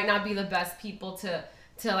might not be the best people to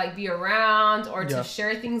like be around or to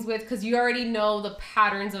share things with, because you already know the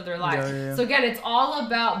patterns of their life. Yeah. So again, it's all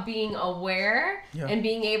about being aware Yeah. and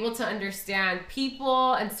being able to understand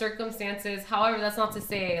people and circumstances. However, that's not to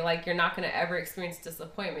say like you're not going to ever experience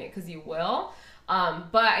disappointment, because you will.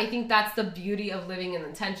 But I think that's the beauty of living in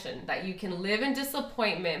intention, that you can live in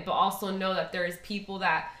disappointment, but also know that there's people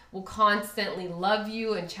that will constantly love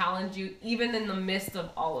you and challenge you, even in the midst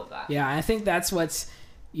of all of that. Yeah, I think that's what's,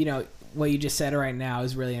 you know, what you just said right now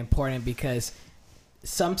is really important, because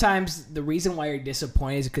sometimes the reason why you're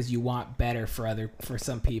disappointed is because you want better for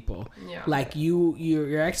some people. Yeah. Like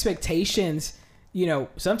your expectations, you know,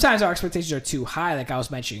 sometimes our expectations are too high, like I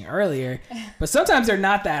was mentioning earlier, but sometimes they're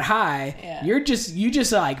not that high. Yeah. You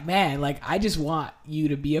just like, man, like I just want you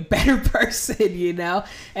to be a better person, you know?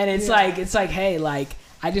 And it's like, hey, like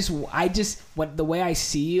I just what the way I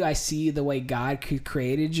see the way God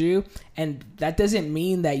created you, and that doesn't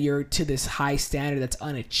mean that you're to this high standard that's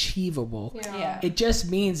unachievable. Yeah. It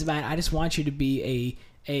just means, man, I just want you to be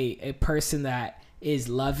a person that is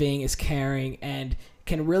loving, is caring, and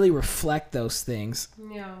can really reflect those things.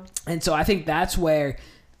 Yeah. And so I think that's where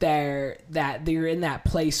they're in that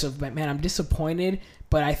place of, man, I'm disappointed,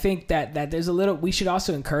 but I think that there's we should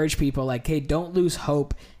also encourage people like, hey, don't lose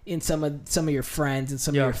hope in some of your friends and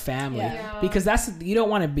some of your family, Yeah. because you don't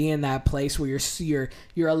want to be in that place where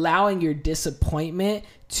you're allowing your disappointment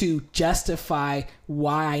to justify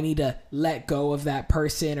why I need to let go of that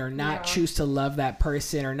person, or not choose to love that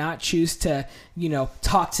person, or not choose to, you know,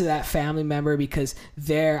 talk to that family member because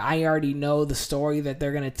I already know the story that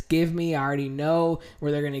they're going to give me. I already know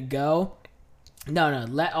where they're going to go. No,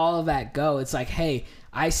 let all of that go. It's like, hey,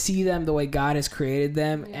 I see them the way God has created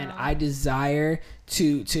them, and I desire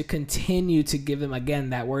to continue to give them,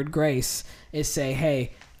 again, that word grace, is say,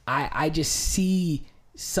 hey, I just see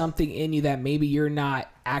something in you that maybe you're not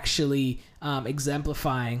actually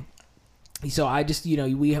exemplifying. So I just, you know,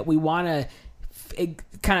 we want to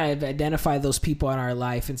kind of identify those people in our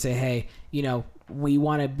life and say, hey, you know, we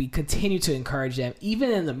want to continue to encourage them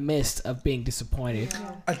even in the midst of being disappointed.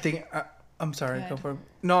 I think I'm sorry. Go Go for it.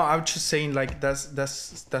 No, I was just saying, like,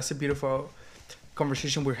 that's a beautiful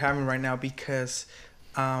conversation we're having right now, because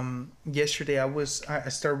yesterday I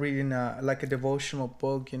started reading like a devotional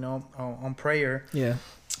book, you know, on prayer. Yeah.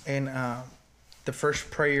 And the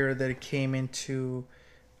first prayer that it came into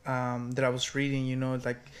that I was reading, you know,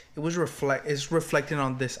 like it's reflecting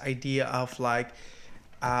on this idea of like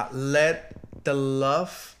let the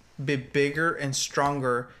love be bigger and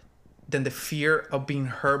stronger than the fear of being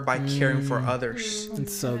hurt by caring for others.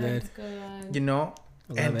 It's so good. That's good. You know?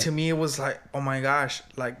 I love And it. to me it was like, oh my gosh,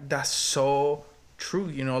 like that's so true,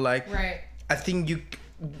 you know, like Right. I think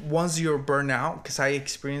once you're burned out, because I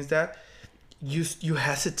experienced that, you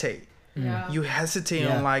hesitate. Yeah. You hesitate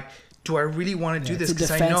Yeah. on like, do I really want to do this? It's a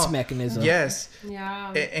 'Cause I defense know. mechanism. Yes.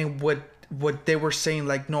 Yeah. And what they were saying,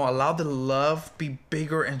 like, no, allow the love be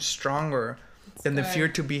bigger and stronger than the good. fear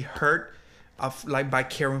to be hurt of like by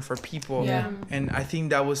caring for people. Yeah. And I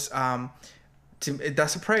think that was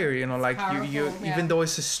that's a prayer, you know, like you Powerful, yeah. even though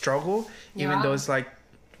it's a struggle, even Yeah. though it's like,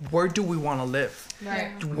 where do we want to live?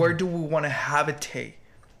 Right. Where do we want to habitate?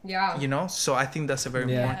 Yeah. You know, so I think that's a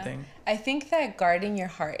very Yeah. important thing. I think that guarding your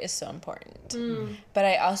heart is so important. But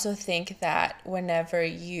I also think that whenever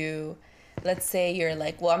let's say you're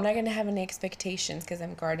like, well, I'm not going to have any expectations because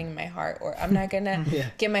I'm guarding my heart, or I'm not going to Yeah.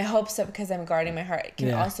 get my hopes up because I'm guarding my heart. It can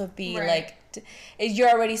Yeah. also be Right. like, you're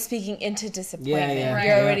already speaking into disappointment. Yeah.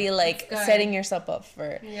 You're Right. already like Good. setting yourself up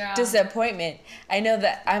for Yeah. disappointment. I know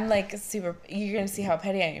that I'm like super. You're gonna see how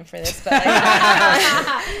petty I am for this, but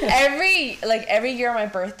like every year on my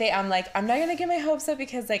birthday, I'm like, I'm not gonna get my hopes up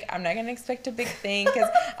because like I'm not gonna expect a big thing because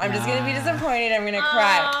I'm just gonna be disappointed. I'm gonna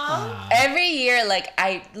cry. Every year, like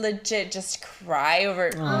I legit just cry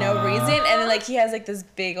over no reason, and then like he has like this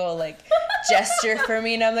big old like gesture for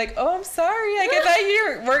me, and I'm like, oh, I'm sorry. Like I thought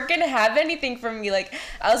you weren't gonna have anything from me. Like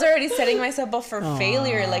I was already setting myself up for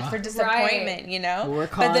failure, like for disappointment, you know. Well, we're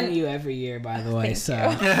But calling then- you every year, by the way. Thank So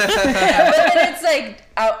but then it's like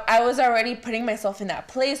I was already putting myself in that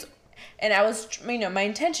place, and I was, you know, my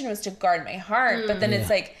intention was to guard my heart, but then it's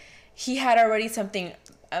like he had already something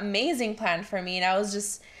amazing planned for me, and I was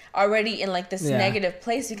just already in like this negative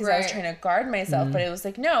place because I was Right. trying to guard myself, but it was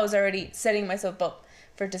like, no, I was already setting myself up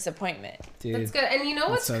for disappointment. dude, That's good. And you know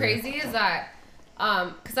what's so crazy is that,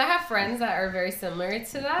 because I have friends that are very similar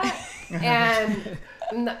to that, and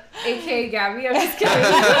aka Gabby, I'm just kidding.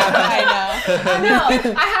 I know.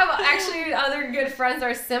 No, I have actually other good friends that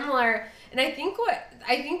are similar, and I think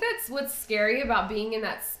that's what's scary about being in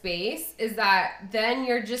that space is that then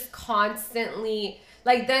you're just constantly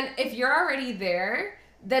like, then if you're already there,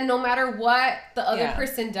 then no matter what the other Yeah.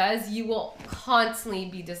 person does, you will constantly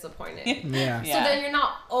be disappointed. yeah. So then you're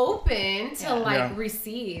not open to Yeah.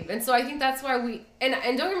 receive. And so I think that's why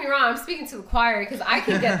and don't get me wrong, I'm speaking to the choir because I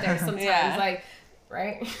can get there sometimes, Yeah. like,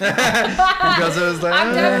 right? Because it was like,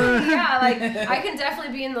 I'm definitely, like, I can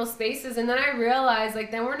definitely be in those spaces. And then I realize,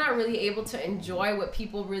 like, then we're not really able to enjoy what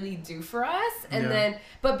people really do for us. And Yeah.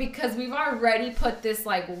 but because we've already put this,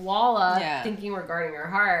 like, wall up, Yeah. thinking we're guarding our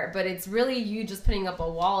heart, but it's really you just putting up a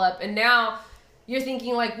wall up. And now you're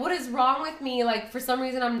thinking, like, what is wrong with me? Like, for some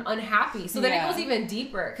reason, I'm unhappy. So then Yeah. it goes even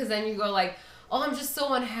deeper because then you go, like, oh, I'm just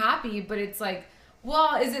so unhappy. But it's like,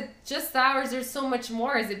 well, is it just that, or is there so much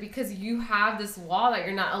more? Is it because you have this wall that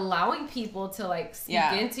you're not allowing people to like speak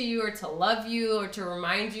into you or to love you or to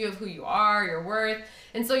remind you of who you are, your worth?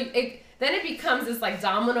 And so then it becomes this like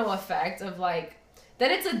domino effect of like,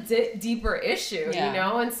 then it's a deeper issue, you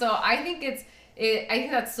know? And so I think I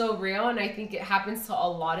think that's so real, and I think it happens to a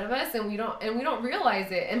lot of us, and we don't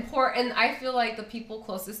realize it. And I feel like the people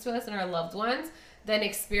closest to us and our loved ones then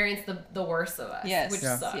experience the worst of us, Yes. which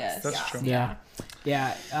Yeah. sucks. Yes. That's true.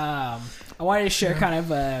 Yeah. I wanted to share kind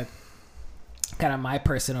of my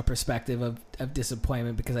personal perspective of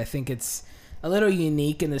disappointment because I think it's a little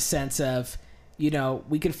unique in the sense of, you know,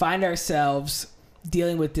 we can find ourselves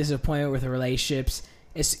dealing with disappointment with relationships,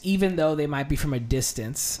 even though they might be from a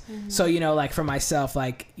distance. So, you know, like for myself,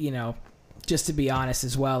 like, you know, just to be honest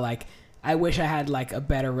as well, like I wish I had like a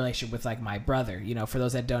better relationship with like my brother. You know, for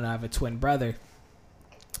those that don't know, I have a twin brother.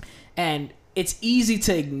 And it's easy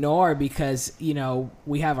to ignore because, you know,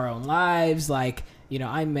 we have our own lives. Like, you know,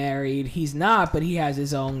 I'm married. He's not, but he has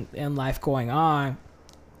his own life going on.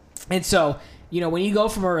 And so, you know, when you go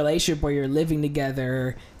from a relationship where you're living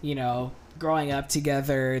together, you know, growing up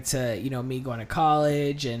together to, you know, me going to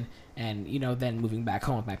college and you know, then moving back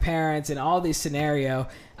home with my parents and all this scenario,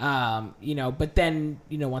 you know, but then,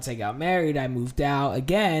 you know, once I got married, I moved out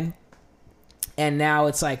again. And now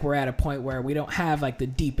it's like we're at a point where we don't have like the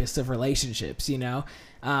deepest of relationships, you know?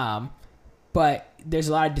 But there's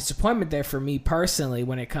a lot of disappointment there for me personally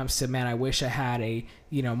when it comes to, man, I wish I had a,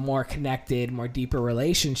 you know, more connected, more deeper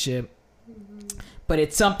relationship. But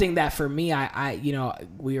it's something that for me, I you know,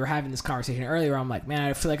 we were having this conversation earlier. I'm like, man,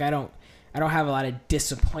 I feel like I don't have a lot of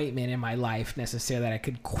disappointment in my life necessarily that I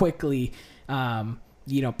could quickly,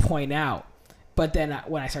 you know, point out. But then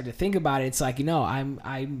when I start to think about it, it's like, you know,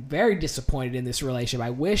 I'm very disappointed in this relationship. I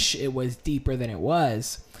wish it was deeper than it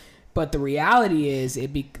was. But the reality is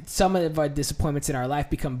some of our disappointments in our life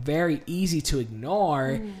become very easy to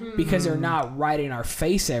ignore because they're not right in our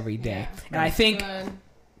face every day. And I think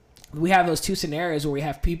we have those two scenarios where we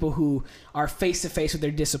have people who are face to face with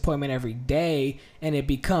their disappointment every day, and it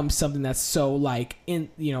becomes something that's so like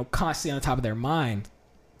constantly on the top of their mind.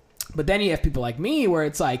 But then you have people like me where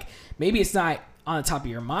it's like, maybe it's not on the top of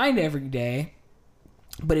your mind every day,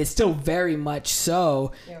 but it's still very much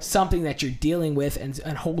so something that you're dealing with and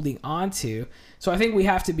holding on to. So I think we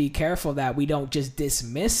have to be careful that we don't just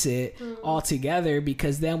dismiss it altogether,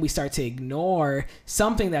 because then we start to ignore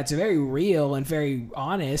something that's very real and very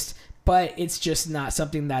honest, but it's just not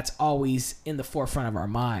something that's always in the forefront of our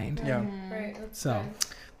mind. Yeah. Right. So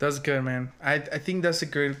That's good, man. I think that's a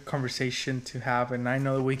good conversation to have, and I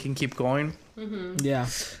know that we can keep going. yeah.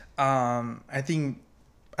 I think,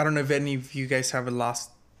 I don't know if any of you guys have your last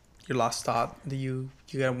thought that you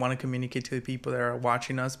want to communicate to the people that are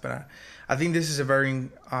watching us, but I think this is a very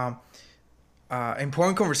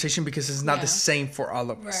important conversation because it's not Yeah. the same for all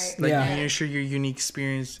of us. Right. Like Yeah. you share your unique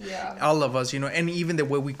experience, Yeah. all of us, and even the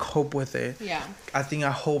way we cope with it. Yeah. I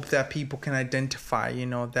hope that people can identify,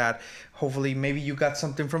 that hopefully maybe you got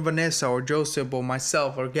something from Vanessa or Joseph or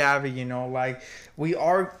myself or Gabby, like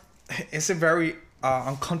it's a very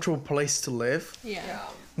uncomfortable place to live. Yeah. Yeah.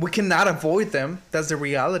 We cannot avoid them. That's the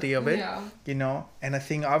reality of it. Yeah. And I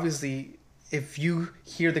think obviously if you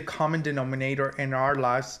hear the common denominator in our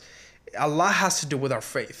lives, a lot has to do with our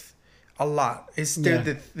faith. A lot. It's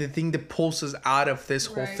the thing that pulls us out of this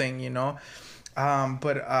whole Right. thing,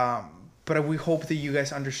 But we hope that you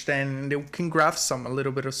guys understand and they can grasp a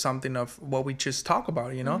little bit of something of what we just talked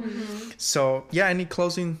about, So yeah, any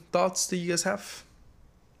closing thoughts that you guys have?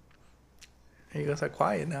 You guys are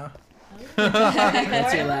quiet now.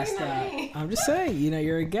 That's your Why are last you looking at thought. me? I'm just saying,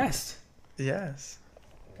 you're a guest. Yes.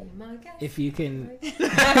 Be my guest. If you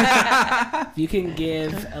can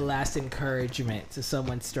give a last encouragement to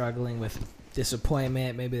someone struggling with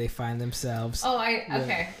disappointment, maybe they find themselves. Oh,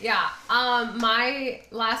 okay. Yeah. My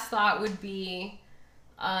last thought would be,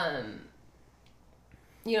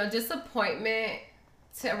 disappointment.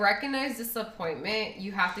 To recognize disappointment,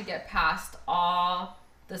 you have to get past all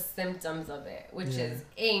the symptoms of it, which is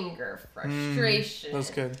anger, frustration.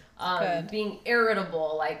 That's good. Good. Being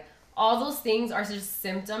irritable, like all those things are just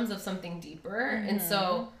symptoms of something deeper. And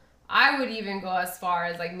so I would even go as far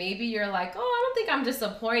as like, maybe you're like, oh, I don't think I'm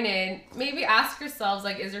disappointed. Maybe ask yourselves,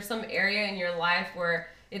 like, is there some area in your life where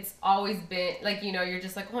it's always been like, you're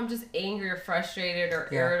just like, oh, I'm just angry or frustrated or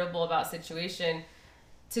irritable about situation.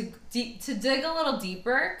 To dig a little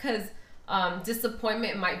deeper, because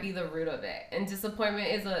disappointment might be the root of it, and disappointment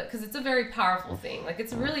is because it's a very powerful thing. Like,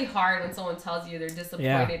 it's really hard when someone tells you they're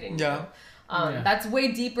disappointed in you. That's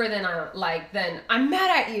way deeper than I'm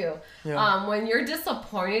mad at you. When you're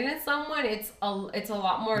disappointed in someone, it's a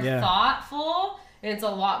lot more thoughtful, and it's a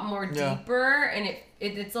lot more deeper, and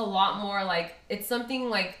it's a lot more like it's something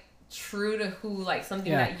like true to who, like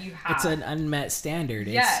something that you have. It's an unmet standard.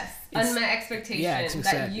 It's unmet expectation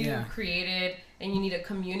that you yeah. created, and you need to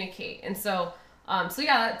communicate. And so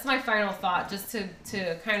that's my final thought, just to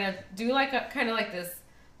kind of do like this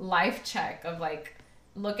life check of like,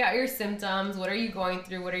 look at your symptoms, what are you going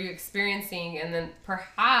through, what are you experiencing, and then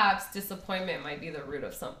perhaps disappointment might be the root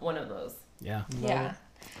of one of those. Yeah. Yeah.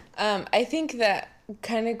 I think that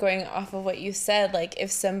kind of going off of what you said, like if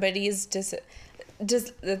somebody's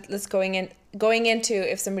let's going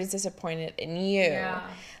into if somebody's disappointed in you,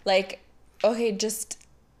 like, okay, just,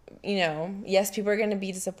 yes, people are going to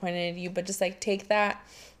be disappointed in you, but just like take that,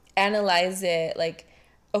 analyze it, like,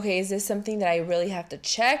 okay, is this something that I really have to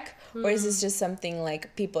check, or is this just something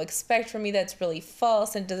like people expect from me that's really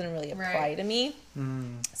false and doesn't really apply to me?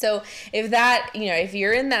 So if that, if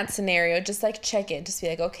you're in that scenario, just like check it, just be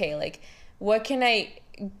like, okay, like what can I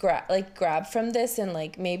grab from this and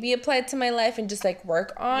like maybe apply it to my life and just like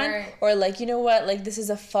work on, or like, what, like this is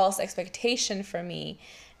a false expectation for me,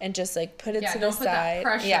 and just like put it to the side.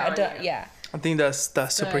 I think that's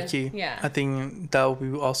super key. Yeah. I think that will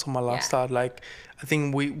be also my last thought. Like, I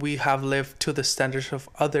think we have lived to the standards of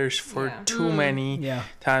others for too many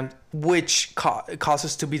times, which causes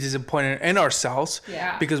us to be disappointed in ourselves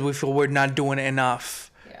because we feel we're not doing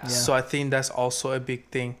enough. So I think that's also a big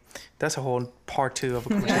thing. That's a whole part 2 of a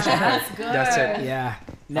conversation. That's good. That's it. Yeah.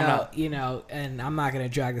 No, and I'm not going to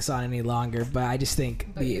drag this on any longer, but I just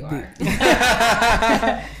think the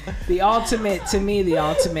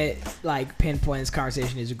ultimate like pinpoint in this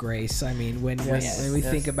conversation is grace. I mean, when we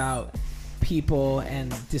think about people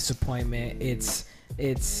and disappointment,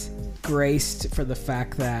 it's graced for the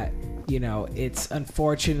fact that, it's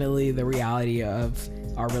unfortunately the reality of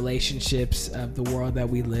our relationships, of the world that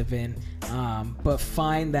we live in, but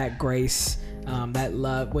find that grace, that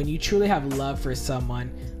love. When you truly have love for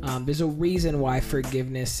someone, there's a reason why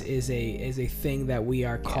forgiveness is a thing that we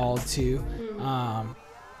are called to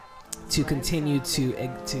continue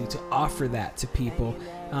to offer that to people.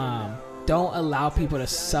 Don't allow people to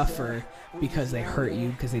suffer because they hurt you,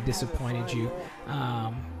 because they disappointed you.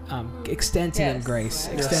 Extend to them grace.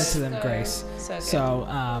 Extend to them grace. So,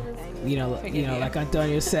 like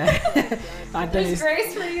Antonio said, There's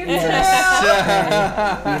grace for you too.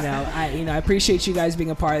 I appreciate you guys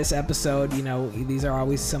being a part of this episode. These are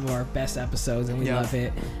always some of our best episodes, and we love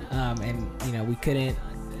it. And we couldn't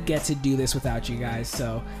get to do this without you guys.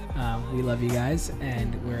 So we love you guys,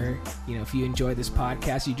 and we're if you enjoyed this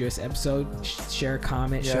podcast, you enjoyed this episode, share a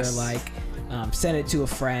comment, share a like, send it to a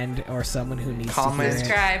friend or someone who needs to hear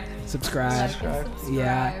it. Subscribe.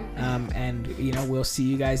 And we'll see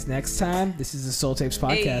you guys next time. This is the Soul Tapes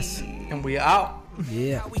Podcast. And we out.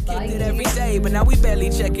 Yeah. We get it every day, but now we barely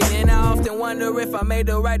checking in. I often wonder if I made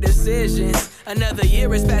the right decisions. Another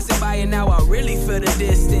year is passing by and now I really feel the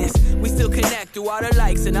distance. We still connect through all the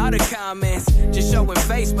likes and all the comments. Just showing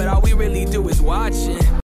face, but all we really do is watching.